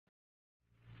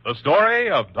The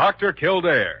story of Dr.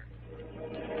 Kildare.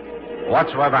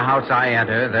 Whatsoever house I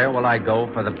enter, there will I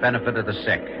go for the benefit of the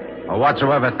sick. Or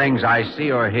whatsoever things I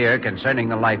see or hear concerning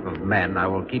the life of men, I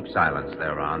will keep silence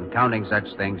thereon, counting such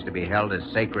things to be held as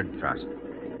sacred trust.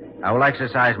 I will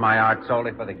exercise my art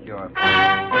solely for the cure of...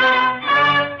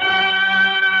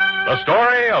 The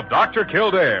story of Dr.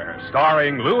 Kildare,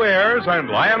 starring Lou Ayres and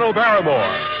Lionel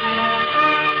Barrymore.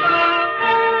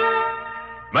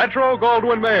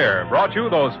 Metro-Goldwyn-Mayer brought you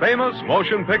those famous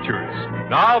motion pictures.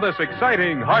 Now this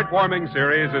exciting, heartwarming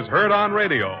series is heard on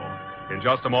radio. In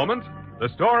just a moment, the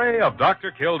story of Dr.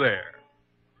 Kildare.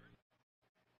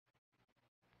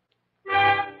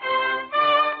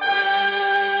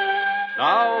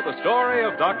 Now, the story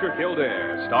of Dr.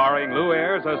 Kildare, starring Lou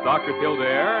Ayres as Dr.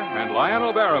 Kildare and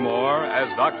Lionel Barrymore as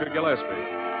Dr. Gillespie.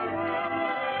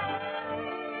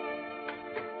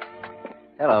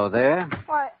 Hello there.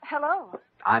 Why, hello.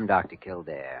 I'm Dr.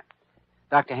 Kildare.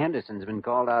 Dr. Henderson's been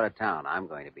called out of town. I'm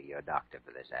going to be your doctor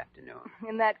for this afternoon.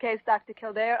 In that case, Dr.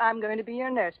 Kildare, I'm going to be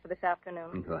your nurse for this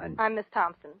afternoon. Good. I'm Miss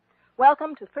Thompson.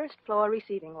 Welcome to First Floor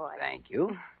Receiving Ward. Thank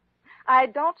you. I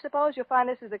don't suppose you'll find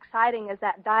this as exciting as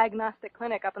that diagnostic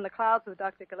clinic up in the clouds with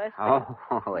Dr. Gillespie.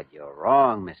 Oh, you're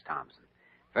wrong, Miss Thompson.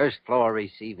 First floor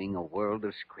receiving, a world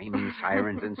of screaming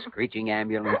sirens and screeching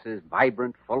ambulances,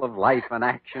 vibrant, full of life and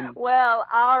action. Well,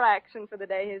 our action for the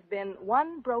day has been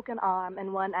one broken arm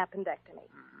and one appendectomy.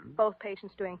 Mm-hmm. Both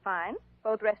patients doing fine,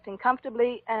 both resting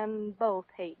comfortably, and both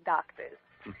hate doctors.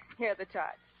 Here are the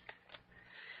charts.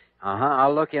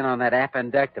 I'll look in on that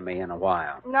appendectomy in a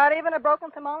while. Not even a broken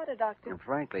thermometer, Doctor. And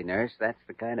frankly, nurse, that's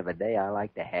the kind of a day I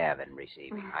like to have in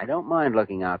receiving. I don't mind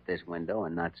looking out this window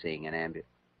and not seeing an ambulance.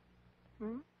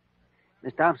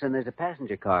 Miss Thompson, there's a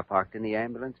passenger car parked in the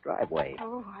ambulance driveway.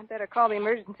 Oh, I'd better call the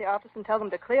emergency office and tell them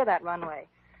to clear that runway.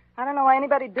 I don't know why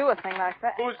anybody'd do a thing like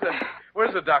that.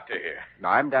 Where's the doctor here?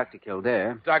 I'm Dr.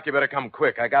 Kildare. Doc, you better come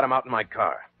quick. I got him out in my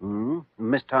car.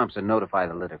 Miss Thompson, notify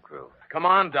the litter crew. Come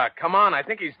on, Doc, come on. I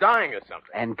think he's dying or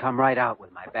something. And come right out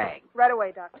with my bag. Right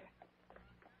away, Doctor.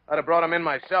 I'd have brought him in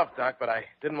myself, Doc, but I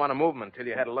didn't want to move him until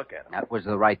you had a look at him. That was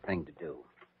the right thing to do.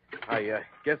 I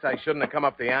guess I shouldn't have come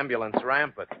up the ambulance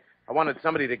ramp, but I wanted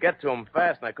somebody to get to him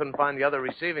fast, and I couldn't find the other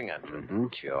receiving end.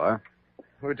 Sure.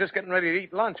 We were just getting ready to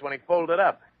eat lunch when he folded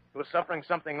up. He was suffering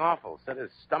something awful. Said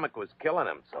his stomach was killing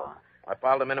him, so I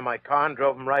piled him into my car and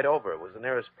drove him right over. It was the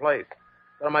nearest place.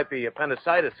 Thought it might be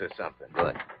appendicitis or something.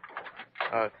 Good.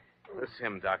 This is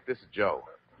him, Doc. This is Joe.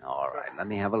 All right. Let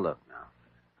me have a look now.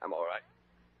 I'm all right.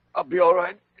 I'll be all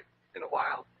right in a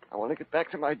while. I want to get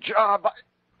back to my job.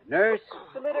 Nurse?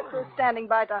 The litter crew's standing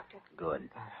by, Doctor. Good.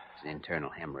 It's an internal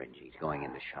hemorrhage. He's going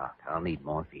into shock. I'll need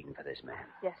morphine for this man.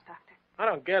 Yes, Doctor. I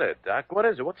don't get it, Doc. What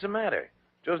is it? What's the matter?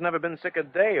 Joe's never been sick a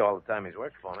day all the time he's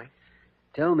worked for me.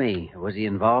 Tell me, was he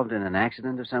involved in an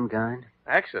accident of some kind?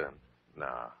 Accident?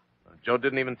 No. Joe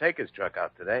didn't even take his truck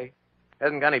out today.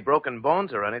 Hasn't got any broken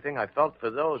bones or anything. I felt for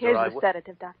those. Here's the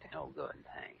sedative, Doctor. Oh, good.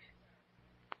 Thanks.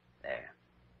 There.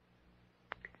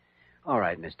 All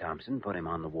right, Miss Thompson, put him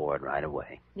on the ward right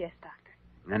away. Yes,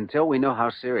 Doctor. Until we know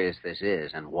how serious this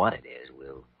is and what it is,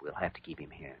 we'll have to keep him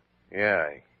here. Yeah,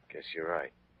 I guess you're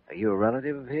right. Are you a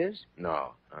relative of his?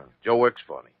 No. Joe works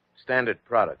for me. Standard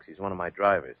Products. He's one of my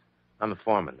drivers. I'm the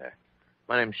foreman there.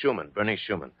 My name's Schumann, Bernice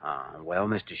Schumann. Well,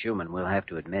 Mr. Schumann, we'll have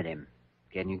to admit him.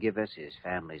 Can you give us his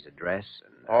family's address?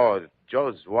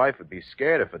 Joe's wife would be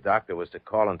scared if a doctor was to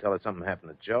call and tell her something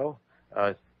happened to Joe.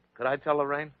 Could I tell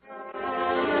Lorraine?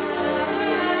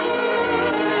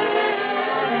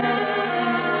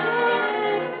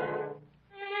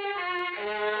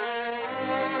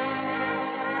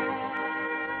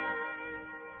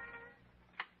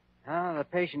 The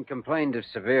patient complained of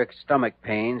severe stomach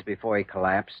pains before he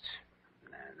collapsed.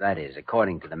 That is,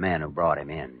 according to the man who brought him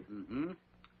in. Mm-hmm.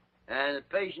 And the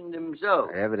patient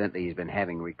himself? Evidently, he's been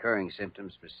having recurring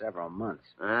symptoms for several months.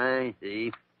 I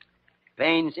see.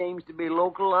 Pain seems to be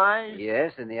localized?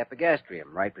 Yes, in the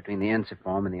epigastrium, right between the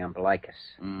ensiform and the umbilicus.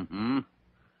 Mm-hmm.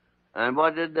 And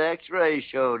what did the x-rays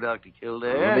show, Dr.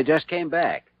 Kildare? Well, they just came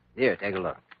back. Here, take a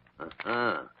look.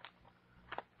 Uh-huh.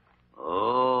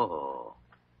 Oh.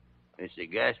 It's a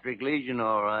gastric lesion,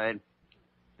 all right.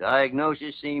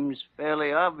 Diagnosis seems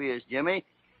fairly obvious, Jimmy.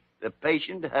 The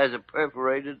patient has a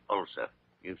perforated ulcer.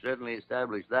 You've certainly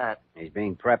established that. He's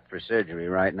being prepped for surgery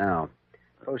right now.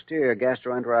 Posterior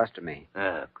gastroenterostomy.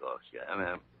 Of course,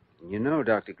 yeah. You know,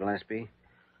 Dr. Gillespie,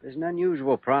 there's an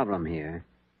unusual problem here.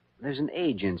 There's an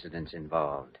age incidence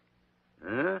involved.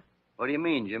 Huh? What do you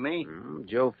mean, Jimmy?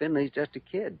 Joe Finley's just a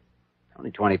kid.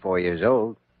 Only 24 years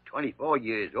old. 24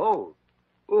 years old?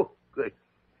 Oh, good.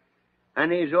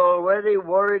 And he's already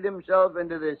worried himself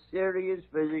into this serious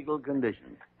physical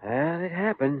condition. Well, it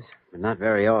happens, but not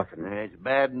very often. It's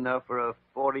bad enough for a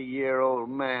 40-year-old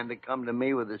man to come to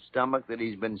me with a stomach that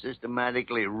he's been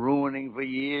systematically ruining for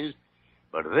years.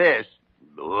 But this,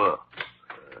 ugh.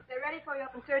 They're ready for you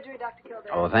up in surgery, Dr.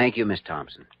 Kildare. Oh, thank you, Miss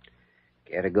Thompson.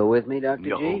 Care to go with me, Dr.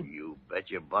 G? You bet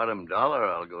your bottom dollar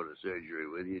I'll go to surgery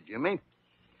with you, Jimmy.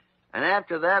 And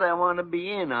after that, I want to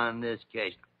be in on this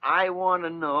case. I want to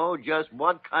know just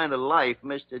what kind of life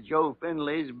Mr. Joe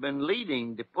Finley's been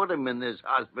leading to put him in this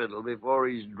hospital before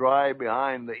he's dry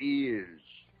behind the ears.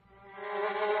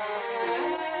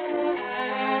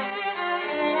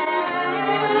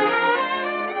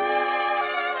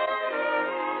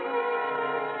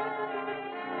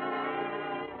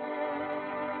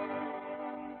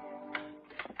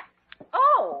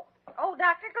 Oh,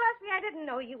 Dr. Gillespie, I didn't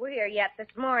know you were here yet this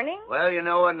morning. Well, you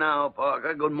know what now,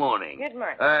 Parker. Good morning. Good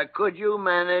morning. Could you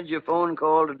manage a phone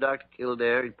call to Dr.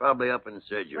 Kildare? He's probably up in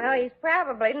surgery. Well, he's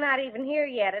probably not even here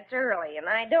yet. It's early, and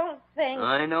I don't think...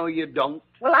 I know you don't.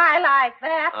 Well, I like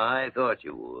that. I thought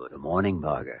you would. Good morning,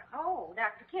 Parker. Oh,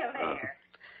 Dr. Kildare.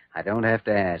 I don't have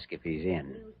to ask if he's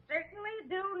in. You certainly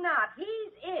do not.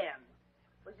 He's in.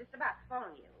 Was just about to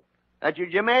phone you. That you,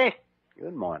 Jimmy?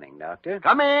 Good morning, Doctor.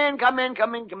 Come in.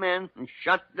 And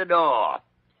shut the door.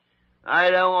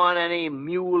 I don't want any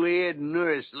mule-eared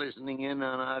nurse listening in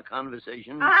on our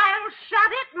conversation. I'll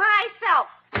shut it myself.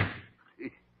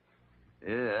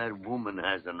 Yeah, that woman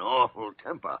has an awful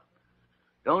temper.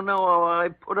 Don't know how I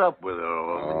put up with her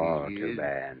all these years. Too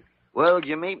bad. Well,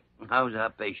 Jimmy, how's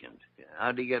our patient?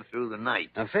 How'd he get through the night?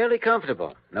 Fairly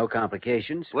comfortable. No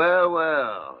complications.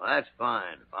 Well, that's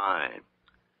fine.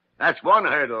 That's one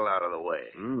hurdle out of the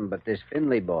way. But this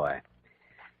Finley boy,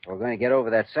 if we're going to get over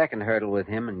that second hurdle with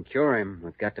him and cure him,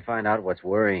 we've got to find out what's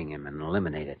worrying him and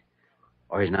eliminate it.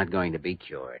 Or he's not going to be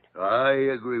cured. I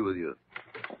agree with you.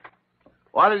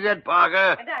 What is it,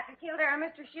 Parker? Dr. Kildare,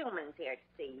 Mr. Schumann's here to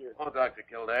see you. Oh, Dr.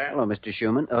 Kildare. Hello, Mr.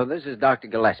 Schumann. Oh, this is Dr.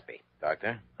 Gillespie.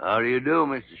 Doctor? How do you do,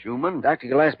 Mr. Schumann? Dr.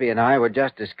 Gillespie and I were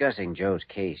just discussing Joe's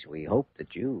case. We hope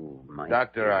that you might...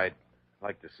 Doctor, I'd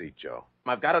like to see Joe.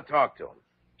 I've got to talk to him.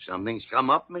 Something's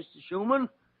come up, Mr. Schumann?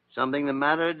 Something the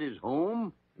matter at his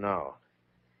home? No.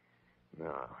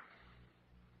 Oh,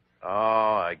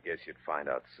 I guess you'd find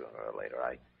out sooner or later.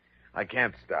 I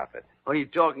can't stop it. What are you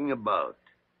talking about?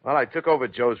 Well, I took over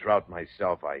Joe's route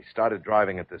myself. I started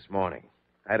driving it this morning.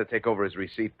 I had to take over his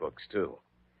receipt books, too.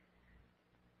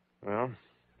 Well,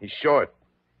 he's short.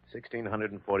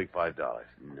 $1,645.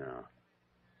 No. Are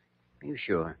you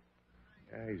sure?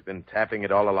 Yeah, he's been tapping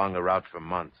it all along the route for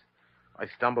months. I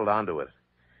stumbled onto it.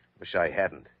 Wish I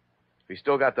hadn't. If he's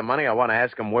still got the money, I want to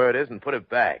ask him where it is and put it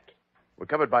back. We're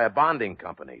covered by a bonding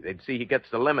company. They'd see he gets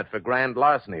the limit for grand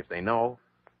larceny if they know.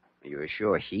 Are you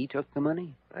sure he took the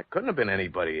money? That couldn't have been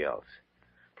anybody else.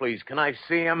 Please, can I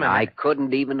see him? I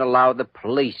couldn't even allow the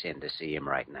police in to see him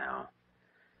right now.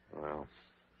 Well,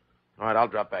 all right, I'll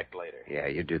drop back later. Yeah,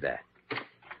 you do that.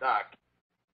 Doc,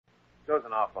 Joe's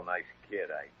an awful nice kid.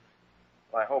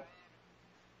 I hope...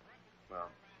 Well,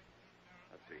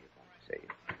 let's see.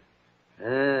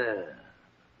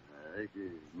 This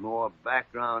is more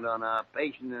background on our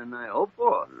patient than I hoped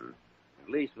for. At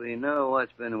least we know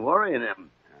what's been worrying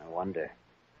him. I wonder.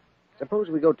 Suppose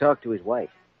we go talk to his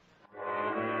wife.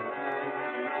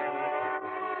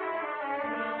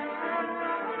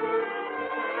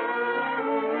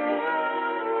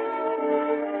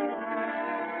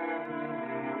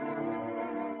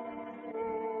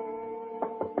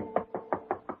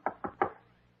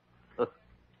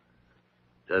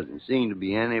 Doesn't seem to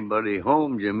be anybody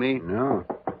home, Jimmy. No.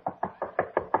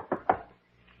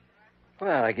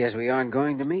 Well, I guess we aren't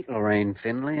going to meet Lorraine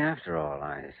Finley after all,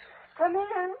 Come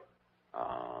in.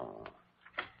 Oh.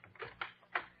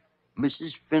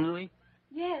 Mrs. Finley?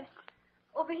 Yes.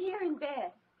 Over here in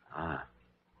bed. Ah.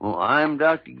 Oh, I'm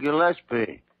Dr.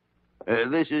 Gillespie.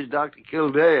 This is Dr.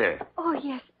 Kildare. Oh,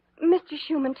 yes. Mr.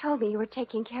 Schumann told me you were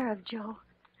taking care of Joe.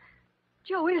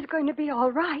 Joe is going to be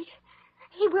all right.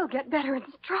 He will get better and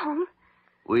strong.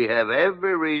 We have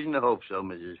every reason to hope so,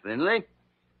 Mrs. Finley.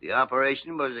 The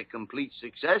operation was a complete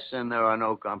success, and there are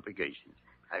no complications.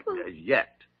 As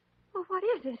yet. Well, what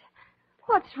is it?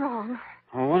 What's wrong?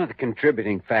 Well, one of the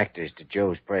contributing factors to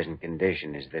Joe's present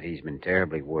condition is that he's been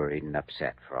terribly worried and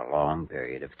upset for a long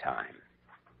period of time.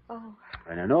 Oh.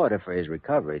 And in order for his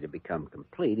recovery to become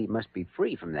complete, he must be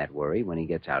free from that worry when he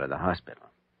gets out of the hospital.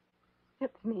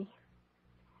 It's me.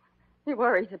 He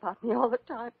worries about me all the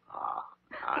time. Oh,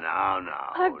 no.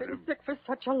 I've been sick for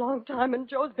such a long time, and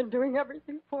Joe's been doing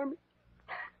everything for me.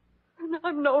 And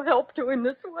I'm no help to him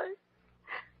this way.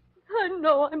 I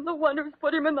know I'm the one who's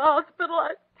put him in the hospital.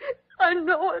 I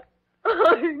know it.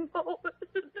 I know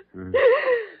it.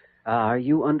 Are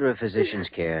you under a physician's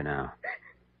care now?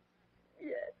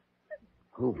 Yes.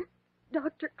 Who?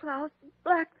 Dr. Klaus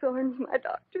Blackthorn's my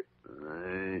doctor.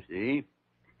 I see.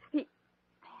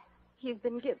 He's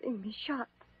been giving me shots.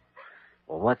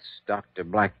 Well, what's Dr.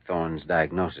 Blackthorn's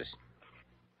diagnosis?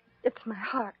 It's my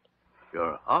heart.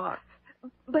 Your heart?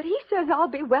 But he says I'll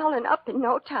be well and up in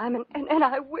no time, and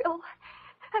I will.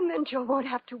 And then Joe won't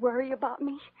have to worry about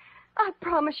me. I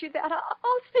promise you that.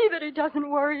 I'll see that he doesn't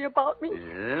worry about me.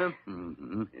 Yeah?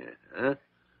 Mm-hmm. Yeah.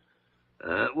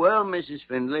 Well, Mrs.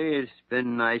 Finley, it's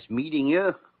been nice meeting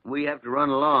you. We have to run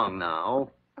along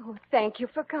now. Oh, thank you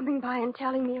for coming by and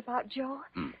telling me about Joe.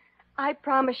 I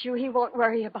promise you he won't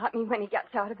worry about me when he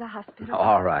gets out of the hospital.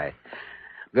 All right.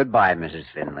 Goodbye, Mrs.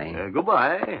 Finley.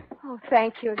 Goodbye. Oh,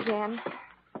 thank you again.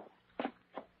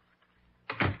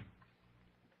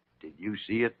 Did you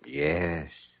see it? Yes.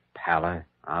 Pallor,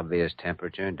 obvious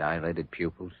temperature, dilated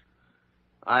pupils.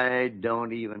 I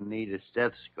don't even need a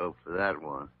stethoscope for that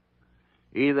one.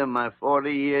 Either my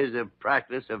 40 years of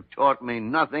practice have taught me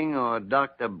nothing, or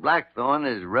Dr. Blackthorn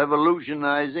is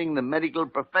revolutionizing the medical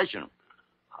profession.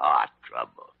 Heart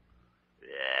trouble.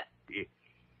 Yeah.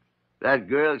 That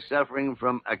girl's suffering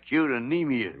from acute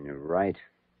anemia. You're right.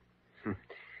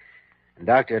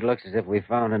 Doctor, it looks as if we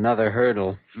found another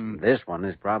hurdle. This one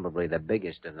is probably the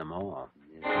biggest of them all.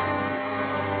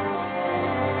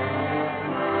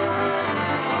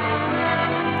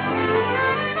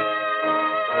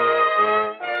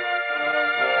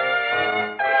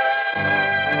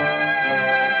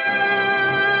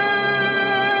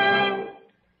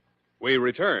 We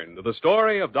return to the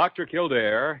story of Dr.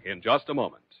 Kildare in just a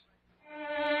moment.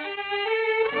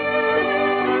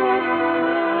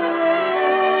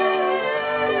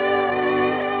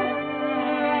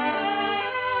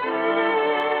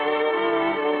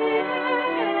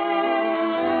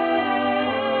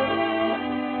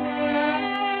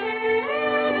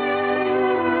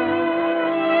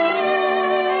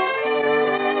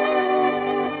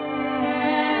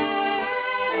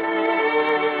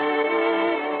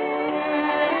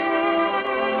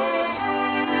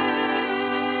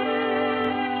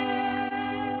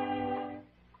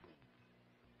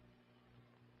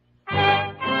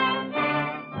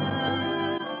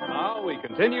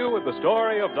 Continue with the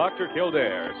story of Dr.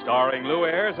 Kildare, starring Lou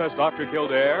Ayres as Dr.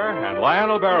 Kildare and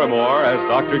Lionel Barrymore as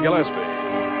Dr. Gillespie.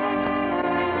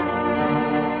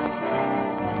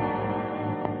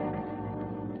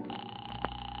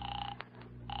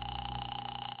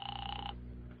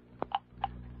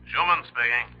 Schumann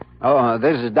speaking. Oh,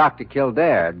 this is Dr.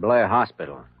 Kildare at Blair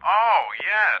Hospital. Oh,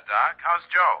 yeah, Doc. How's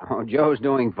Joe? Oh, Joe's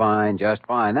doing fine, just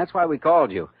fine. That's why we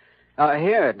called you.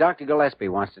 Here, Dr. Gillespie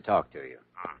wants to talk to you.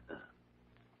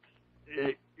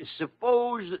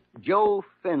 Suppose Joe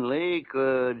Finley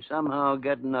could somehow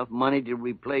get enough money to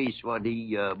replace what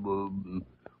he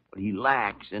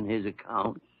lacks in his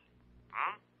accounts.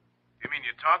 Huh? You mean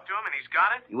you talked to him and he's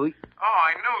got it? We... Oh,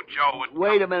 I knew Joe would...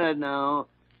 Wait a minute now.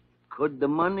 Could the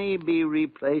money be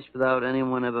replaced without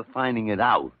anyone ever finding it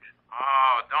out?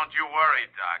 Oh, don't you worry,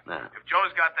 Doc. Nah. If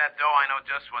Joe's got that dough, I know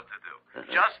just what to do.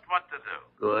 Just what to do.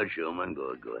 Good, Schumann,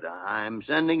 good. I'm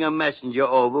sending a messenger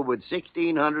over with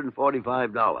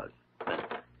 $1,645.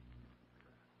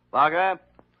 Parker?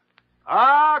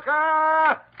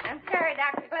 Parker! I'm sorry,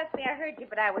 Dr. Gillespie, I heard you,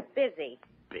 but I was busy.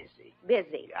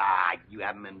 Busy? Ah, you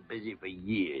haven't been busy for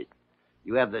years.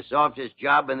 You have the softest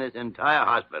job in this entire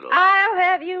hospital. I'll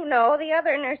have you know the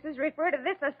other nurses refer to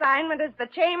this assignment as the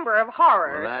Chamber of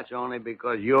Horrors. Well, that's only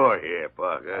because you're here,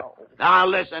 Parker. Oh. Now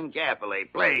listen carefully,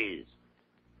 please.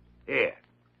 Here,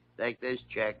 take this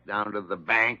check down to the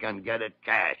bank and get it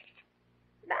cashed.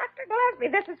 Dr. Gillespie,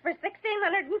 this is for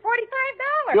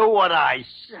 $1,645. Do what I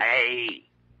say.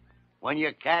 When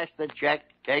you cash the check,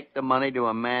 take the money to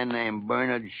a man named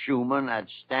Bernard Schumann at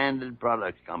Standard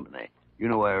Products Company. You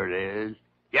know where it is.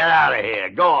 Get out of here.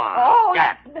 Go on. Oh,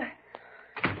 Get.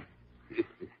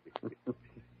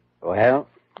 Well,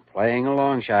 playing a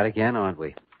long shot again, aren't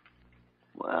we?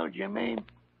 Well, Jimmy,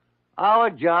 our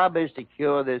job is to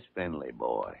cure this Finley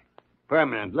boy.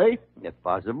 Permanently, if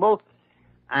possible.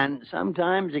 And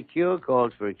sometimes a cure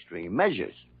calls for extreme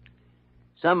measures.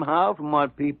 Somehow, from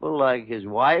what people like his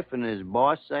wife and his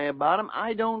boss say about him,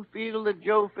 I don't feel that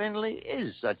Joe Finley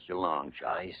is such a long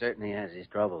shot. He certainly has his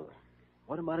troubles.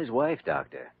 What about his wife,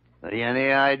 Doctor?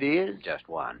 Any ideas? Just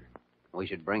one. We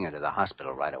should bring her to the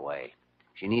hospital right away.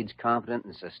 She needs competent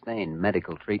and sustained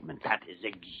medical treatment. That is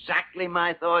exactly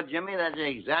my thought, Jimmy. That's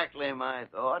exactly my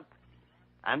thought.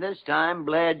 And this time,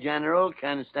 Blair General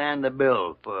can stand the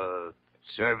bill for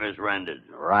Service rendered.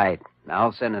 Right.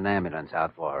 I'll send an ambulance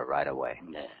out for her right away.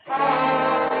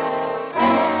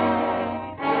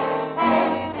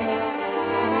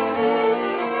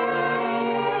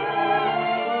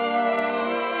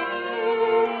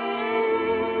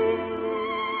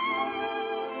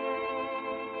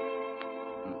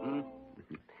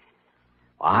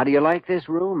 Well, how do you like this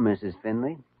room, Mrs.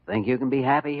 Finley? Think you can be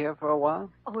happy here for a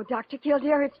while? Oh, Dr.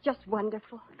 Kildare, it's just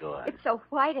wonderful. Good. It's so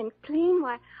white and clean.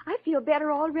 Why, I feel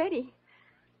better already.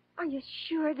 Are you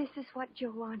sure this is what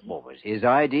Joe wanted? Well, it was his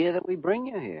idea that we bring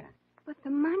you here. But the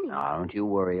money. No, don't you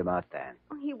worry about that.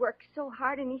 Oh, he works so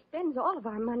hard and he spends all of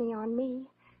our money on me.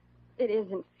 It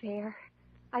isn't fair.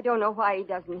 I don't know why he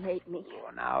doesn't hate me.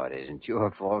 Well, now, it isn't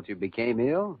your fault you became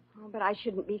ill. Oh, but I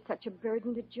shouldn't be such a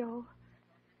burden to Joe.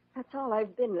 That's all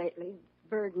I've been lately,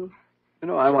 burden. You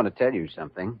know, I want to tell you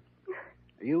something.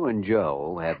 You and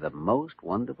Joe have the most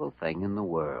wonderful thing in the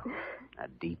world, a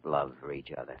deep love for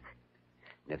each other.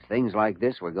 And if things like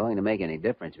this were going to make any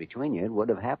difference between you, it would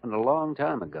have happened a long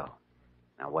time ago.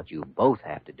 Now, what you both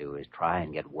have to do is try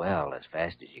and get well as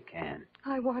fast as you can.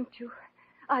 I want to.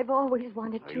 I've always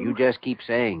wanted to. You just keep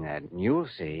saying that, and you'll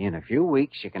see. In a few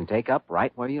weeks, you can take up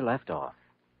right where you left off.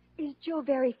 Is Joe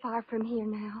very far from here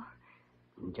now?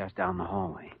 Just down the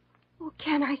hallway. Oh,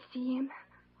 can I see him?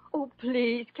 Oh,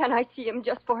 please, can I see him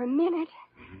just for a minute?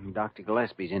 Dr.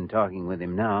 Gillespie's in talking with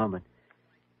him now, but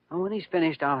when he's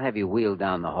finished, I'll have you wheeled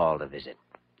down the hall to visit.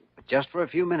 But just for a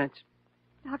few minutes.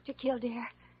 Dr. Kildare,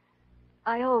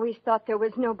 I always thought there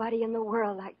was nobody in the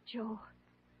world like Joe.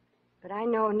 But I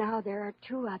know now there are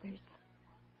two others.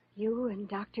 You and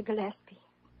Dr. Gillespie.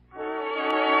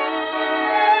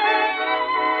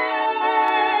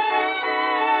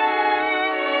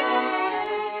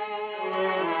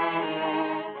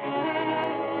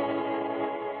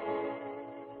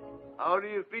 How do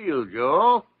you feel,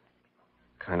 Joe?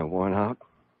 Kind of worn out.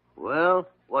 Well,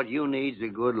 what you need's a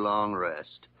good long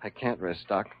rest. I can't rest,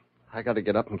 Doc. I got to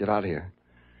get up and get out of here.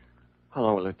 How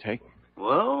long will it take?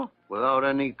 Well, without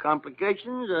any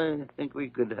complications, I think we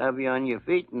could have you on your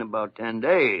feet in about 10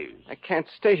 days. I can't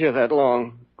stay here that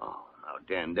long. Oh, now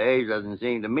 10 days doesn't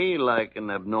seem to me like an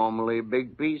abnormally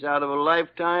big piece out of a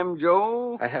lifetime,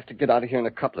 Joe. I have to get out of here in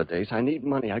a couple of days. I need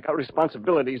money. I got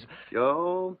responsibilities.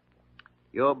 Joe,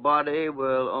 your body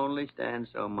will only stand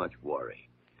so much worry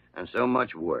and so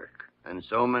much work and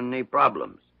so many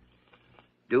problems.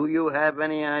 Do you have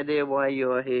any idea why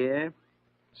you're here?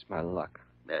 It's my luck.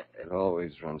 It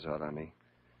always runs out on me.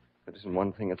 If it isn't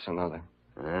one thing, it's another.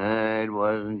 It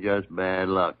wasn't just bad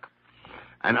luck.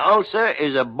 An ulcer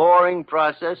is a boring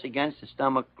process against the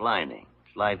stomach lining.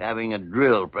 It's like having a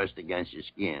drill pressed against your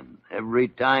skin. Every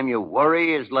time you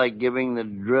worry, it's like giving the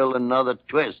drill another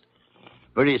twist.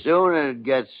 Pretty soon it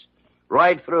gets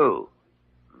right through.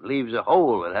 Leaves a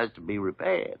hole that has to be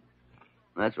repaired.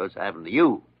 That's what's happened to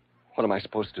you. What am I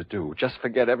supposed to do? Just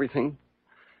forget everything?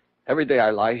 Every day I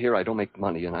lie here, I don't make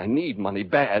money, and I need money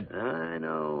bad. I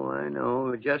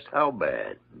know. Just how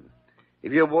bad.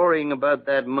 If you're worrying about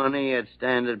that money at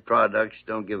Standard Products,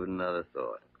 don't give it another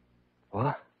thought.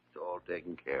 What? It's all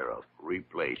taken care of.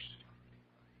 Replaced.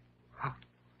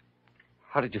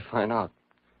 How did you find out?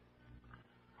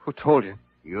 Who told you?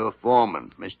 Your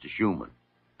foreman, Mr. Schumann.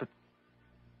 But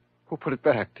who put it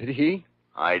back? Did he?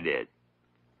 I did.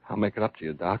 I'll make it up to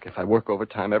you, Doc. If I work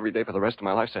overtime every day for the rest of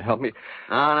my life, so help me.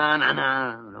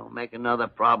 No. Don't make another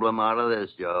problem out of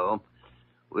this, Joe.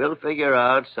 We'll figure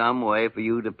out some way for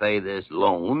you to pay this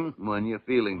loan when you're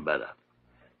feeling better.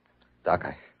 Doc,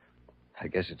 I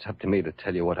guess it's up to me to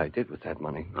tell you what I did with that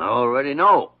money. I already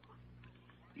know.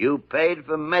 You paid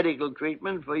for medical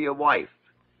treatment for your wife.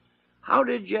 How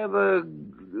did you ever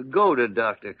go to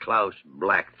Dr. Klaus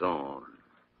Blackthorne?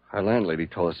 Our landlady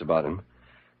told us about him.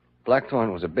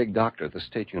 Blackthorne was a big doctor at the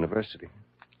State University.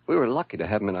 We were lucky to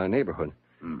have him in our neighborhood.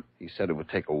 He said it would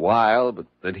take a while, but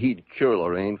that he'd cure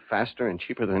Lorraine faster and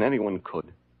cheaper than anyone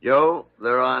could. Joe,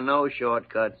 there are no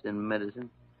shortcuts in medicine.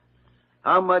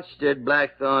 How much did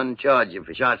Blackthorne charge you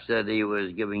for shots that he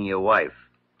was giving your wife?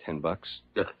 $10.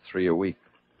 3 a week.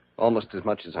 Almost as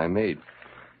much as I made.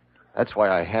 That's why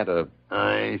I had a...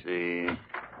 I see.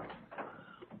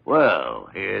 Well,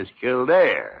 here's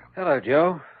Kildare. Hello,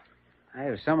 Joe. I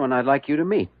have someone I'd like you to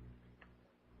meet.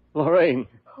 Lorraine.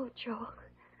 Oh, Joe.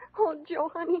 Oh,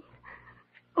 Joe, honey.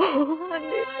 Oh,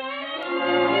 honey.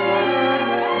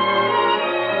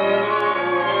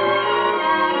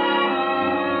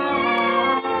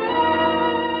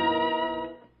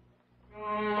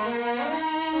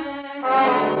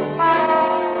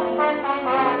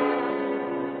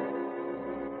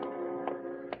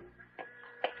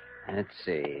 Let's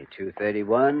see.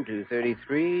 231,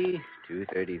 233,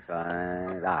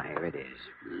 235. Ah, here it is.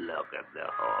 Look at the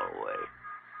hallway.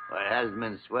 Well, it hasn't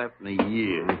been swept in a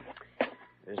year.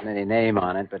 There isn't any name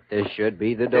on it, but this should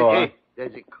be the door. Hey,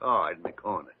 there's a card in the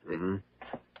corner. Mm-hmm.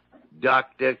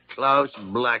 Dr. Klaus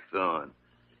Blackthorne,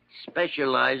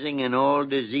 specializing in all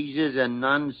diseases and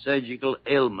non-surgical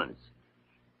ailments.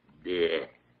 There.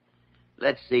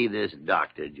 Let's see this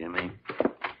doctor, Jimmy.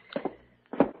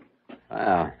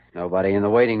 Wow, nobody in the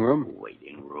waiting room.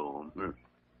 Waiting room.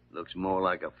 Looks more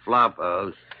like a flop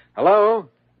house. Hello?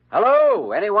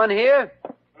 Hello? Anyone here?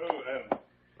 Oh,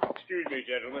 excuse me,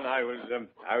 gentlemen. I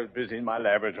was busy in my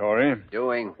laboratory.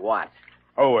 Doing what?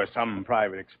 Oh, some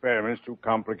private experiments too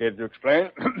complicated to explain.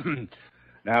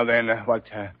 Now then, what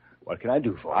can I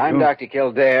do for you? I'm Dr.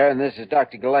 Kildare, and this is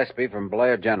Dr. Gillespie from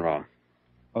Blair General.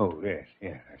 Oh, yes,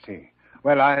 I see.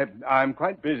 Well, I'm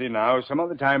quite busy now. Some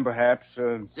other time, perhaps.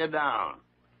 Sit down.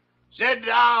 Sit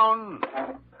down!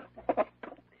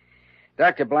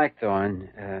 Dr.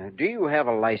 Blackthorne, do you have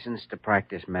a license to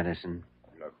practice medicine?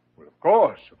 Well, of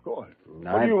course. What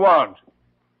do you want?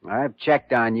 I've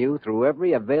checked on you through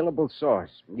every available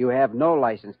source. You have no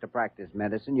license to practice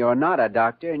medicine. You're not a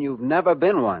doctor, and you've never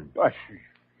been one. Gosh,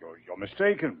 you're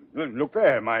mistaken. Look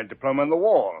there, my diploma on the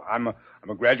wall. I'm a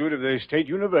graduate of the State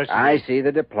University. I see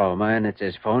the diploma, and it's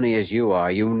as phony as you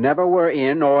are. You never were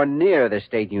in or near the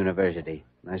State University.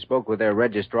 I spoke with their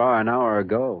registrar an hour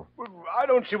ago. Well, I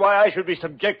don't see why I should be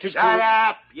subjected to... Shut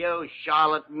up, you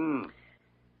charlatan.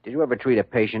 Did you ever treat a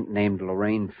patient named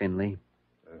Lorraine Finley?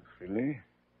 Finley?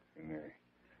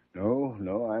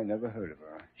 No, I never heard of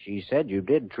her. She said you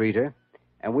did treat her,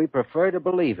 and we prefer to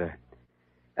believe her.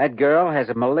 That girl has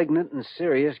a malignant and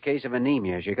serious case of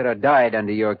anemia. She could have died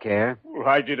under your care. Well,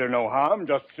 I did her no harm,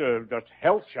 just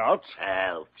health shots.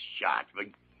 Health shots, but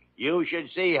you should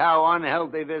see how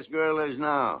unhealthy this girl is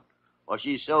now. Well,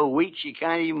 she's so weak she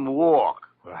can't even walk.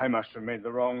 Well, I must have made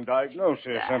the wrong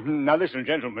diagnosis. Now, listen,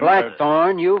 gentlemen.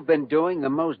 Blackthorne, you've been doing the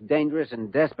most dangerous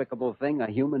and despicable thing a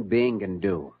human being can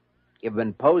do. You've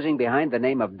been posing behind the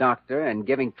name of doctor and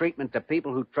giving treatment to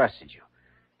people who trusted you.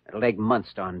 It'll take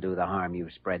months to undo the harm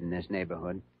you've spread in this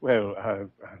neighborhood. Well,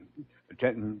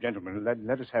 gentlemen,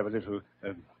 let us have a little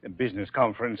business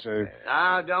conference.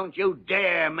 Now, don't you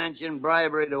dare mention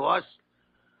bribery to us.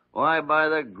 Why, by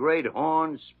the great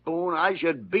horn spoon, I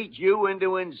should beat you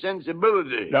into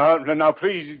insensibility. Now,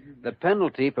 please. The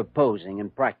penalty for posing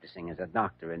and practicing as a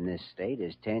doctor in this state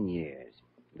is 10 years.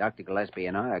 Dr. Gillespie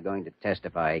and I are going to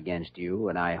testify against you,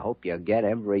 and I hope you get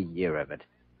every year of it.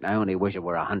 I only wish it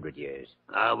were 100 years.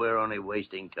 We're only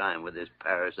wasting time with this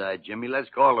parasite, Jimmy. Let's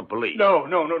call the police.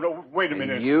 No. Wait a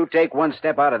minute. You take one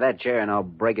step out of that chair, and I'll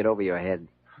break it over your head.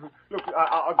 Look,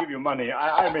 I'll give you money.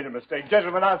 I made a mistake.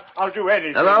 Gentlemen, I'll do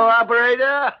anything. Hello,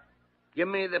 operator? Give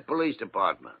me the police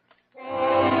department.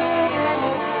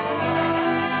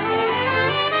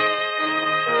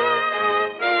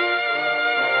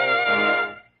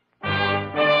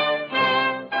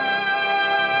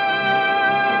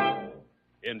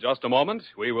 In just a moment,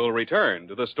 we will return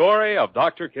to the story of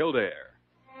Dr. Kildare.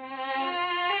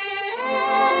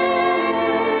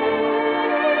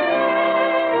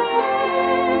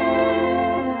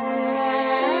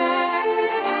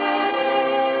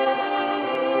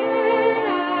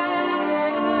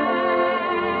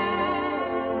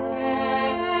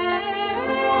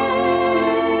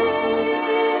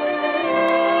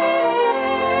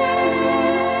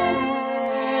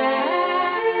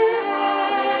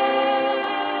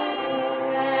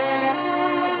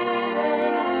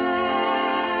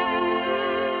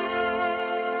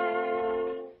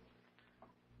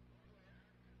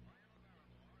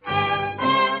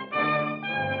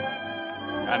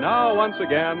 And now, once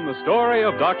again, the story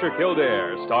of Dr.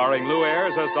 Kildare, starring Lou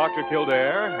Ayres as Dr.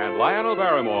 Kildare and Lionel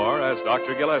Barrymore as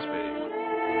Dr. Gillespie.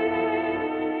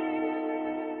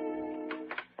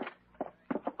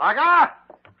 Parker,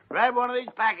 grab one of these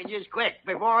packages quick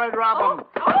before I drop them.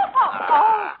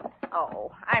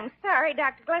 Oh, I'm sorry,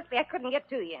 Dr. Gillespie. I couldn't get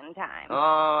to you in time.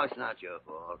 Oh, it's not your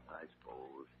fault, I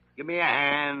suppose. Give me a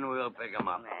hand. We'll pick them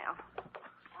up. Now,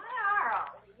 what are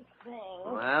all these things?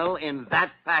 Well, in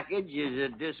that package is a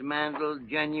dismantled,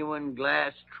 genuine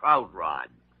glass trout rod.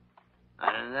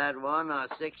 And in that one are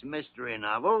 6 mystery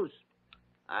novels.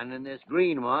 And in this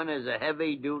green one is a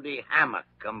heavy-duty hammock,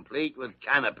 complete with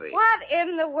canopy. What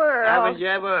in the world? Haven't you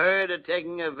ever heard of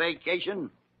taking a vacation?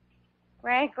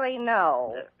 Frankly,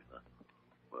 no.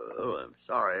 Well, I'm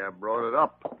sorry I brought it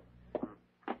up.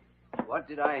 What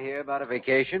did I hear about a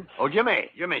vacation? Oh, Jimmy.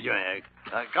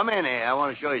 Come in here. I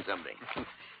want to show you something.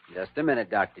 Just a minute,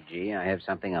 Dr. G. I have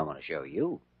something I want to show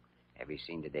you. Have you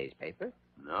seen today's paper?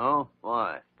 No?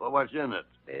 Why? Well, what's in it?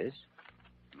 This.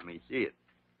 Let me see it.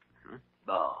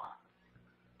 Oh.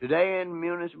 Today in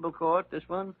municipal court, this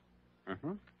one?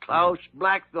 Mm-hmm. Klaus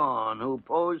Blackthorne, who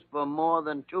posed for more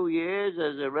than 2 years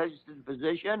as a registered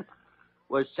physician,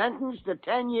 was sentenced to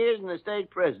 10 years in the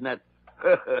state prison at...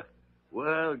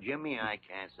 Well, Jimmy, I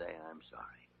can't say I'm sorry.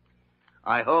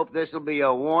 I hope this will be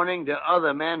a warning to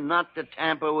other men not to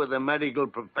tamper with the medical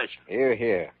profession. Hear,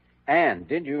 hear. And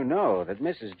did you know that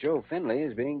Mrs. Joe Finley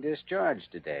is being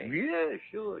discharged today? Yeah,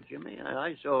 sure, Jimmy.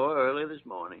 I saw her early this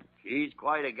morning. She's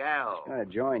quite a gal. She's going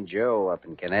to join Joe up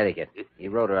in Connecticut. He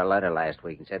wrote her a letter last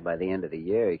week and said by the end of the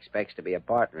year he expects to be a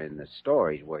partner in the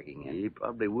store he's working in. He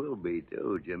probably will be,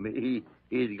 too, Jimmy.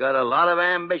 He's got a lot of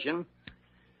ambition.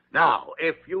 Now,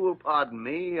 if you will pardon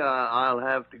me, I'll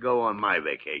have to go on my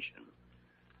vacation.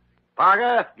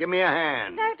 Parker, give me a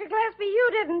hand. Dr. Gillespie, you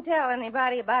didn't tell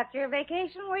anybody about your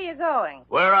vacation. Where you going?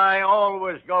 Where I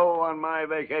always go on my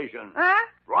vacation. Huh?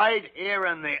 Right here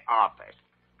in the office.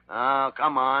 Now,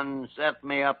 come on, set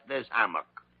me up this hammock.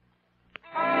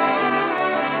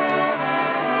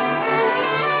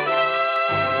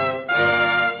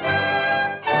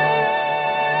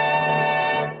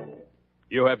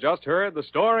 You have just heard the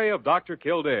story of Dr.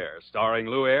 Kildare, starring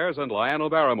Lou Ayres and Lionel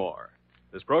Barrymore.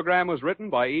 This program was written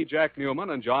by E. Jack Newman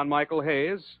and John Michael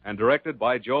Hayes and directed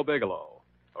by Joe Bigelow.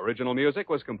 Original music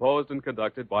was composed and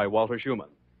conducted by Walter Schumann.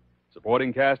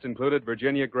 Supporting cast included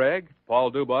Virginia Gregg,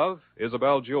 Paul Dubov,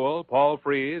 Isabel Jewell, Paul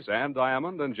Fries, Ann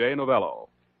Diamond, and Jay Novello.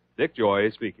 Dick Joy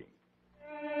speaking.